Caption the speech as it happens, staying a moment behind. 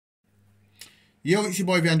Yo, it's your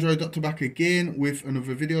boy the Android Doctor back again with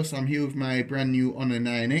another video. So I'm here with my brand new Honor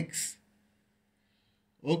 9X.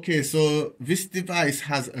 Okay, so this device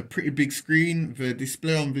has a pretty big screen. The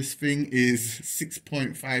display on this thing is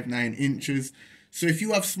 6.59 inches. So if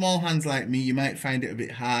you have small hands like me, you might find it a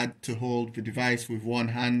bit hard to hold the device with one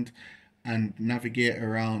hand and navigate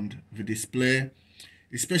around the display.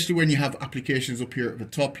 Especially when you have applications up here at the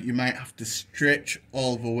top, you might have to stretch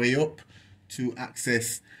all the way up to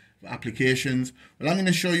access the applications. Well, I'm going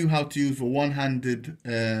to show you how to use the one-handed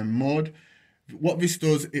mode. What this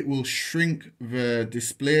does, it will shrink the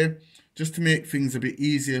display just to make things a bit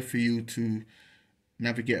easier for you to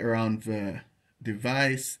navigate around the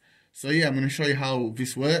device. So yeah, I'm going to show you how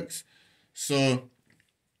this works. So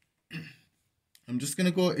I'm just going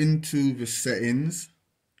to go into the settings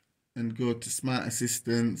and go to Smart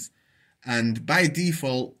Assistants, and by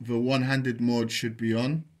default the one-handed mode should be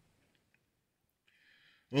on.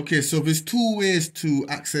 Okay, so there's two ways to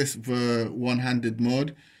access the one-handed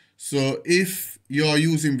mode. So if you're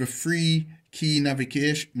using the free key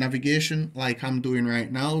navigation like I'm doing right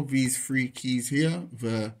now, these three keys here,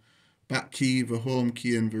 the back key, the home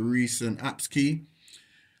key, and the recent apps key,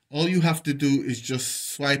 all you have to do is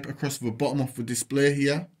just swipe across the bottom of the display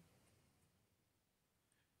here.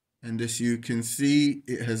 And as you can see,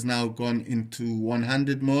 it has now gone into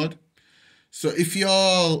one-handed mode. So if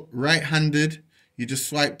you're right-handed, you just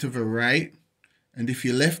swipe to the right. And if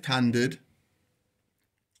you're left-handed,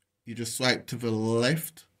 you just swipe to the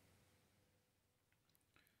left.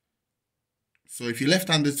 So if you're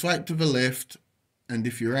left-handed, swipe to the left. And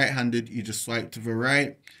if you're right-handed, you just swipe to the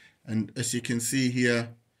right. And as you can see here,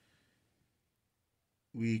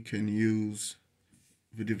 we can use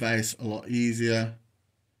the device a lot easier.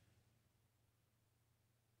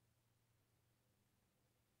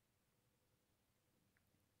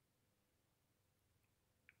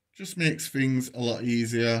 Just makes things a lot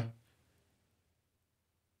easier.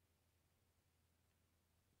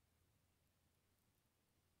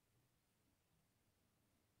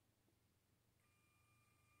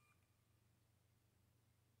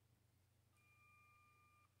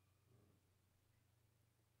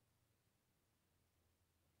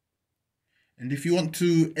 And if you want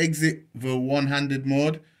to exit the one-handed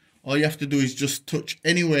mode, all you have to do is just touch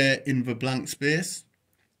anywhere in the blank space,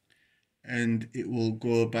 and it will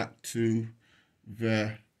go back to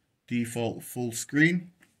the default full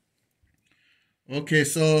screen. Okay,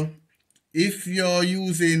 so if you're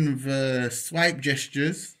using the swipe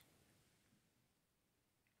gestures,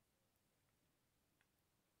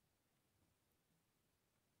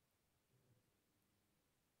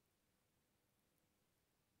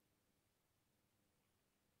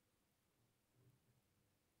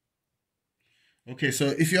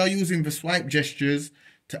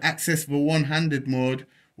 to access the one-handed mode,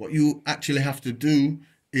 what you actually have to do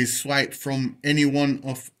is swipe from any one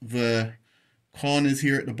of the corners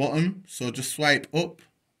here at the bottom. So just swipe up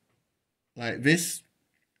like this,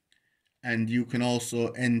 and you can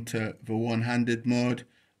also enter the one-handed mode.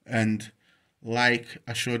 And like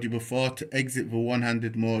I showed you before, to exit the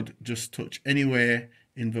one-handed mode, just touch anywhere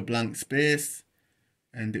in the blank space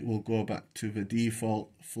and it will go back to the default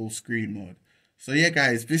full screen mode. So yeah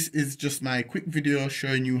guys, this is just my quick video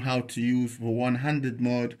showing you how to use the one-handed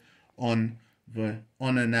mode on the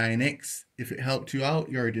Honor 9X. If it helped you out,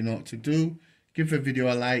 you already know what to do. Give the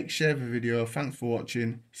video a like, share the video. Thanks for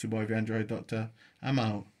watching. It's your boy the Android Doctor. I'm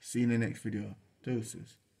out. See you in the next video.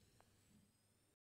 Deuces.